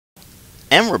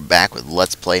And we're back with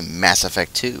Let's Play Mass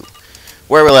Effect 2.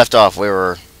 Where we left off, we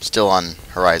were still on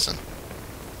Horizon.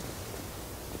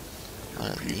 What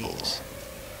are these?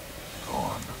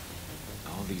 Gone.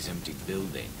 All these empty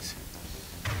buildings.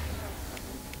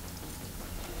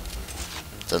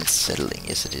 It's unsettling,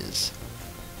 yes it is.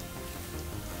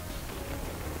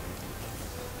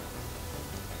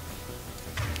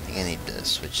 I think I need to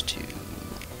switch to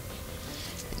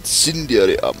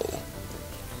incendiary ammo.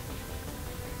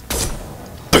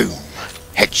 Boom!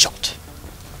 Headshot!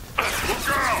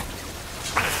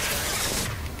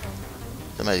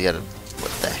 Somebody's got a...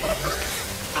 what the heck?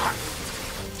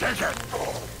 Take it.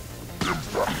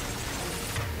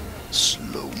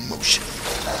 Slow motion.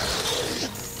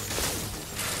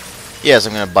 Yes,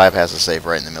 I'm gonna bypass the save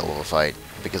right in the middle of a fight.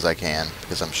 Because I can.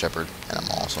 Because I'm Shepard. And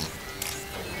I'm awesome.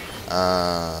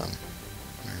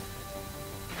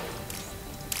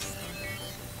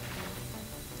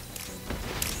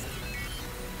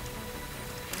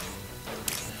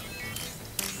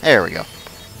 There we go.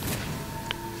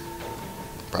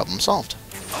 Problem solved.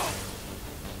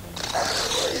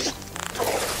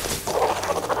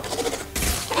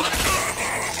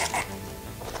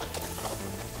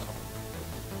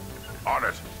 On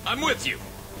it. I'm with you.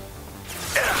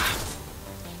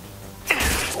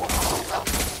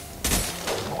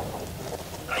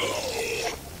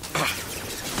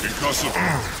 Concussive.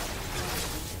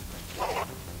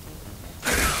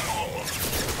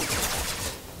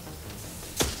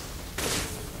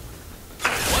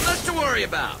 One less to worry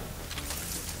about.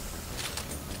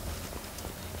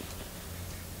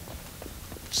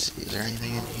 Let's see, is there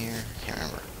anything in here? Can't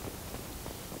remember.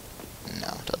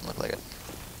 No, doesn't look like it.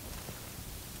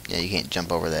 Yeah, you can't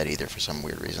jump over that either for some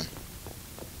weird reason.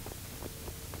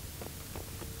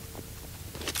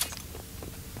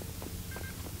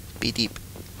 Be deep.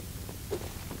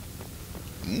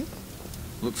 Hmm?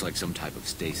 Looks like some type of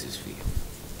stasis field.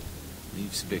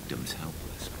 Leaves victims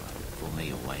helpless, but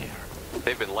fully aware.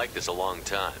 They've been like this a long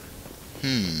time.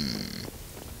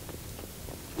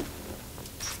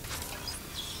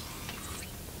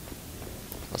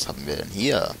 Was haben wir denn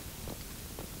hier?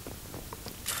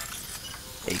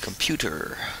 A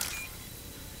computer.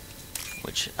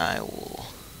 Which I will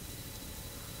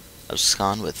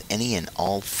scan with any and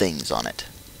all things on it.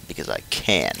 Because I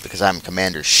can. Because I'm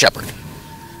Commander Shepard.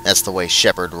 That's the way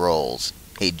Shepard rolls.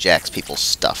 He jacks people's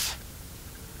stuff.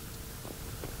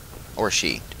 Or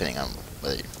she, depending on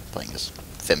whether you're playing as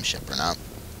femship or not.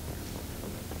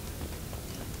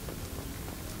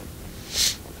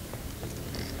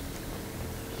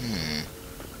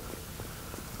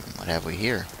 What have we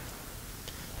here?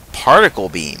 Particle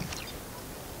beam.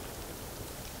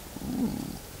 Ooh.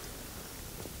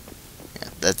 Yeah,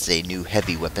 that's a new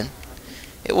heavy weapon.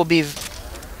 It will be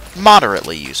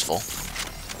moderately useful.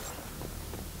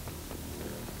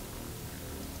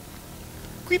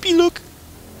 Creepy look.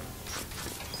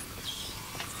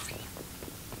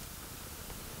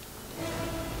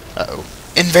 Uh-oh.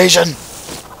 Invasion!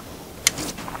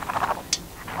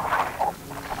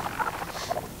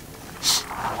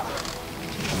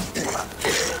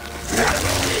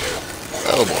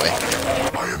 Oh boy.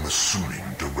 I am assuming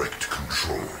direct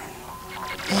control.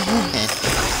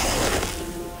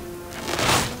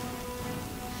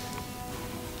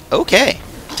 Okay.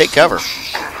 Take cover.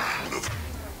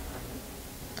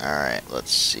 Alright,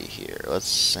 let's see here. Let's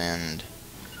send...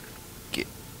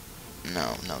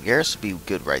 No, Garrus will be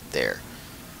good right there.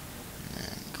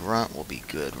 And Grunt will be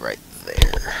good right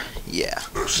there. Yeah,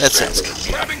 that sounds good.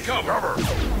 Grabbing cover.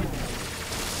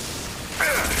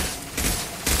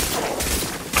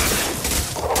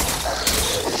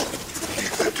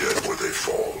 Keep the dead where they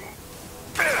fall.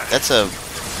 That's a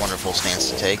wonderful stance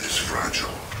to take. It's fragile.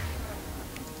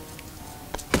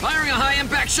 Firing a high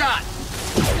impact shot.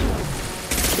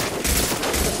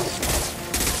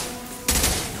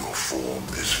 Your form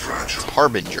is fragile.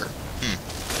 Harbinger.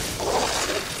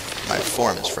 My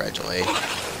form is fragile, eh?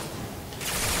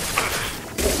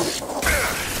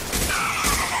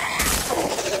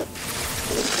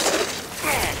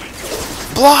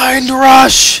 Blind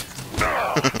rush!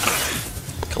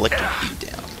 Collective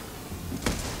beatdown.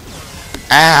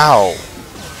 Ow!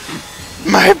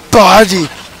 My body!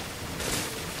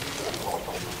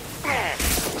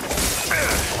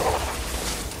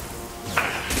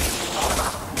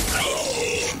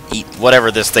 Eat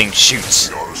whatever this thing shoots.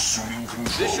 You're assuming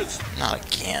control. Not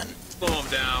again. Slow him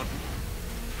down.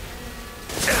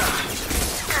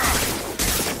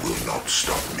 You will not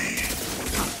stop me.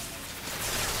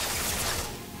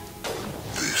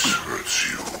 This hurts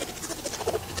you.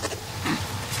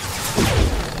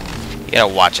 You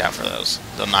gotta watch out for those.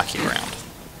 They'll knock you around.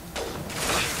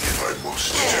 If I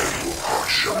must tear you apart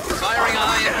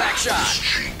impact shot. This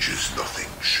changes nothing,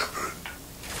 Shepard.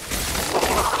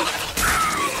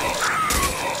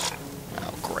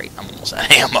 Oh, great. I'm almost out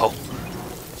of ammo.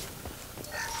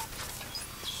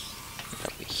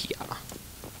 Over here.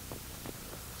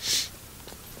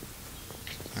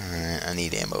 Alright, I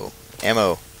need ammo.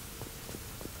 Ammo.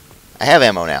 I have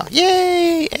ammo now.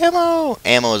 Yay! Ammo!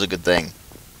 Ammo is a good thing.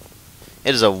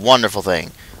 It is a wonderful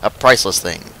thing. A priceless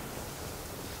thing.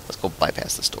 Let's go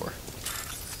bypass this door.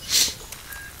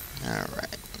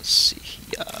 Alright, let's see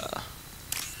here.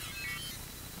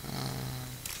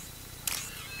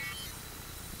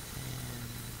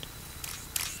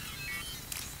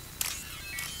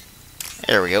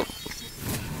 There we go.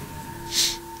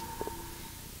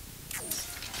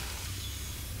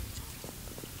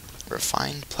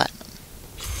 Refined platinum.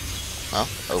 Well,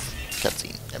 oh,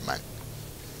 cutscene. Never mind.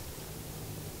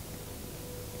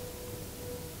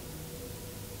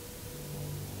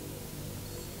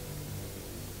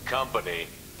 Company,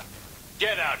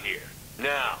 get out here,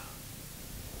 now.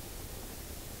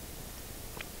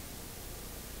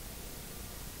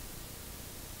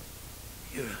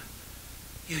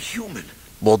 You're human.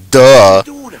 Well, duh. What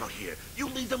are you doing out here? You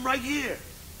leave them right here.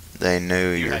 They knew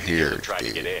You you're had to kill here, them trying to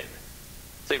dude. get in.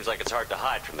 Seems like it's hard to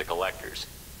hide from the collectors.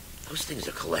 Those things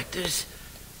are collectors?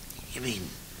 You mean,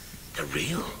 they're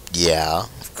real? Yeah,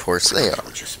 of course they They are.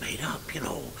 were just made up, you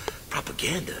know,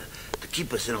 propaganda to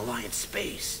keep us in Alliance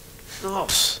space. No,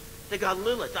 they got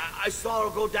Lilith. I saw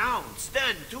her go down.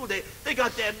 Sten, too. They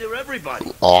got damn near everybody.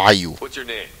 Who are you? What's your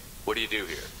name? What do you do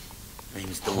here?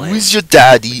 Name's Who Delaney. is your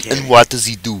daddy and what does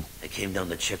he do? I came down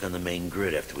to check on the main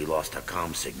grid after we lost our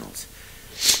comm signals.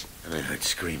 And I heard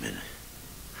screaming.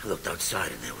 I looked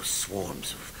outside and there were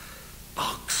swarms of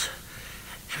bugs.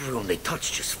 Everyone they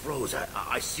touched just froze.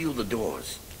 I sealed the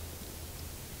doors.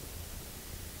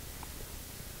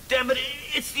 Damn it,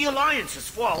 it's the Alliance's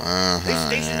fault. They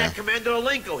stationed that Commander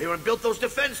Alenko here and built those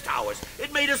defense towers.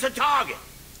 It made us a target.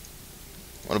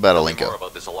 What about Tell me more Alenko?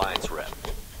 about this Alliance rep.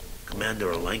 Commander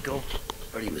Alenko?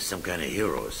 Heard he was some kind of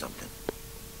hero or something.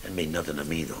 That made nothing to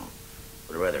me, though.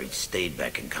 Would rather he'd stayed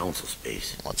back in Council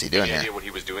space. What's he doing Any here? idea what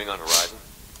he was doing on Horizon?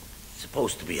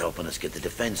 Supposed to be helping us get the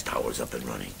defense towers up and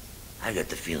running. I got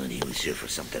the feeling he was here for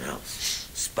something else.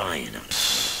 Spying on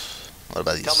us. What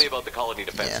about these? Tell me about the colony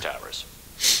defense Yeah. towers.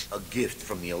 A gift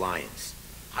from the Alliance.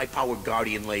 High-powered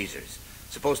Guardian lasers.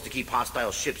 Supposed to keep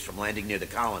hostile ships from landing near the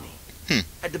colony.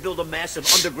 Had to build a massive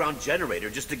underground generator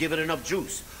just to give it enough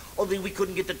juice. Only we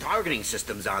couldn't get the targeting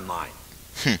systems online.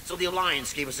 So the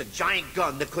Alliance gave us a giant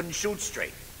gun that couldn't shoot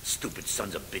straight. Stupid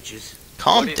sons of bitches. Why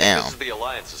Calm do you think down. this is the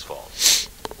Alliance's fault?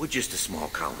 We're just a small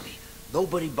colony.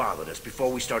 Nobody bothered us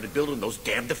before we started building those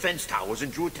damn defense towers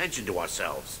and drew attention to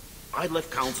ourselves. I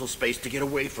left Council space to get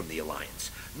away from the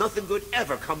Alliance. Nothing good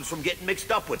ever comes from getting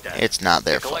mixed up with them. It's not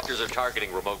their The fault. collectors are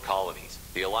targeting remote colonies.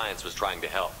 The Alliance was trying to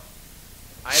help.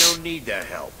 I don't need their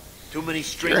help. Too many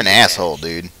strings. You're an attached. asshole,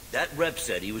 dude. That rep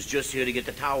said he was just here to get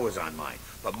the towers online.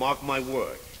 But mark my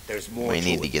word, there's more We to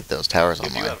need it. to get those towers If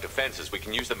you online. have defenses, we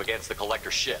can use them against the collector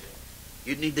ship.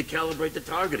 You'd need to calibrate the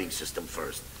targeting system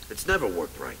first. It's never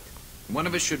worked right. One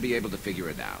of us should be able to figure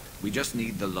it out. We just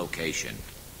need the location.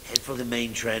 Head for the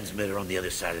main transmitter on the other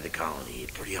side of the colony.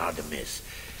 Pretty hard to miss.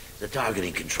 The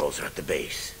targeting controls are at the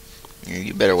base.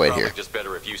 You better wait Probably here. just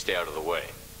better if you stay out of the way.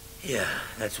 Yeah,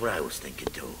 that's what I was thinking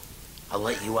too. I'll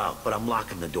let you out, but I'm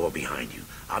locking the door behind you.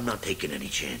 I'm not taking any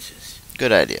chances.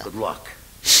 Good idea. Good luck.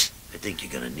 I think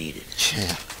you're gonna need it.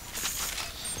 Yeah.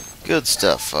 Good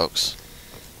stuff, folks.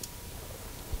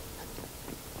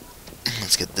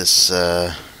 Let's get this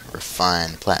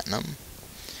refined platinum.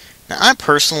 Now, I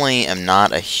personally am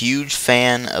not a huge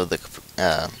fan of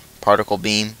the particle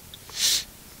beam.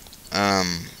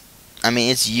 I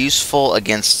mean, it's useful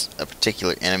against a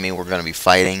particular enemy we're going to be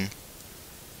fighting,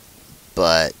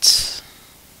 but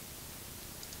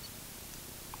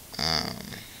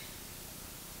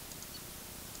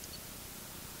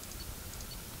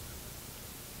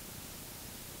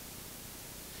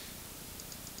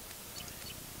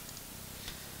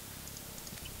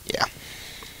yeah,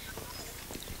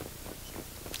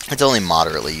 it's only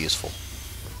moderately useful.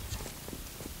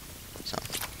 So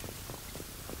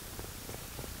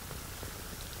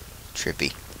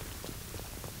trippy.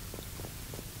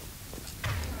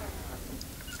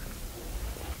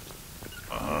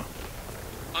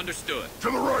 Understood.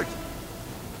 To the right.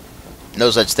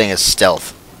 No such thing as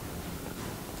stealth.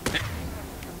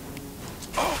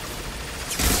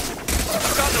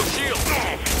 Got no shield.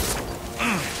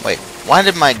 Wait, why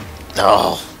did my...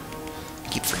 Oh, I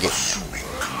keep forgetting. Assuming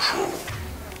control.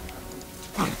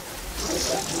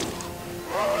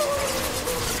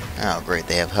 Oh, great,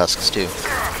 they have husks too.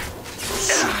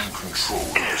 Assume control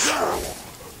this room.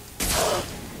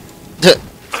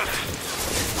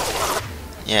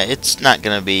 Yeah, it's not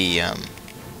gonna be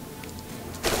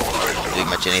doing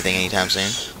much anything anytime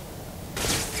soon.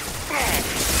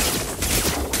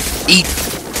 Eat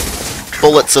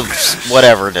bullets of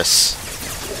whateverness.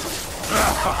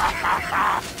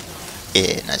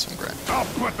 Yeah, nice one, Brent. I'll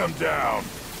put them down.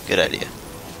 Good idea.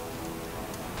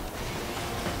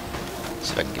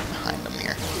 See if I can get behind them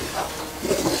here.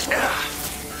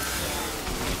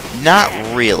 Not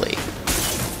really.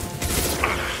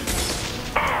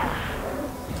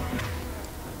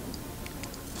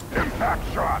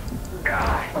 Impact shot.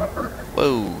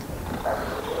 Whoa.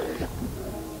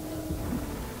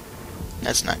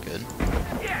 That's not good.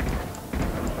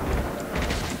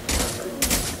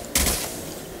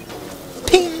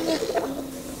 Ping!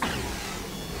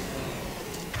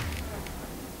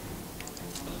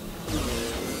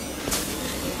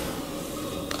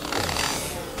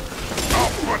 I'll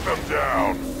put them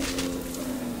down.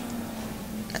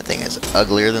 That thing is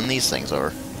uglier than these things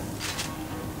are.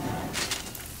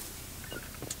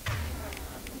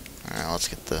 Alright, let's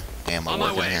get the ammo On my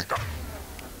working way. here.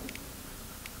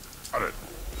 Got it.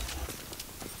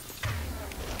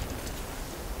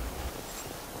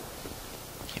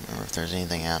 Can't remember if there's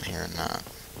anything out here or not.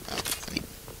 Oh, I need...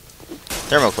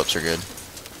 Thermo clips are good.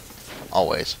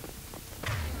 Always.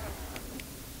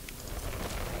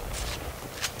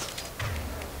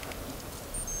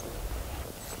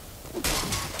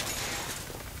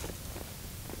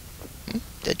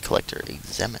 Dead collector,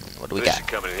 examine. What do we This got? should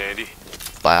come in handy.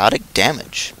 Biotic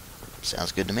damage.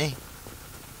 Sounds good to me.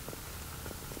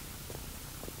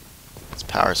 It's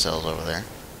power cells over there.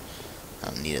 I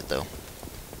don't need it though.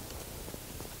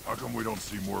 How come we don't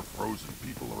see more frozen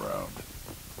people around?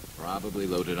 Probably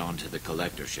loaded onto the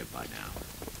collector ship by now.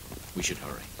 We should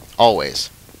hurry. Always.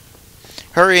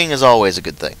 Hurrying is always a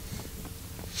good thing.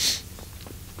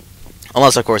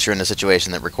 Unless, of course, you're in a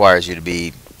situation that requires you to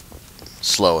be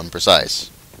slow and precise.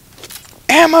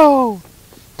 Ammo!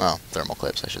 Well, thermal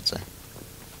clips, I should say.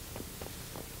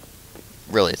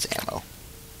 Really, it's ammo.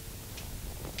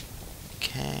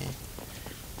 Okay.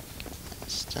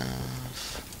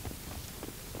 Stuff.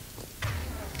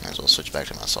 Might as well switch back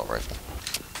to my assault rifle.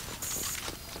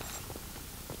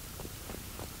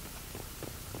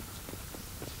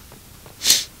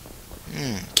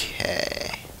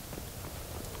 Okay.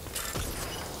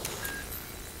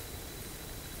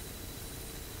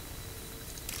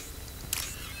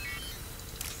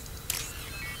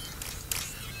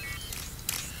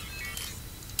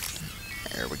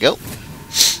 There we go.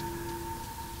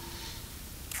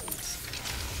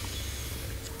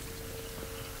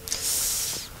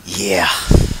 Yeah.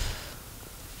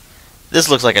 This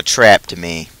looks like a trap to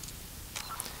me.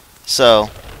 So,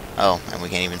 oh, and we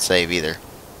can't even save either.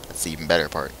 That's the even better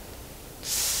part.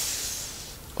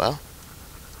 Well,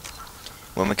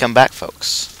 when we come back,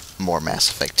 folks, more Mass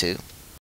Effect 2.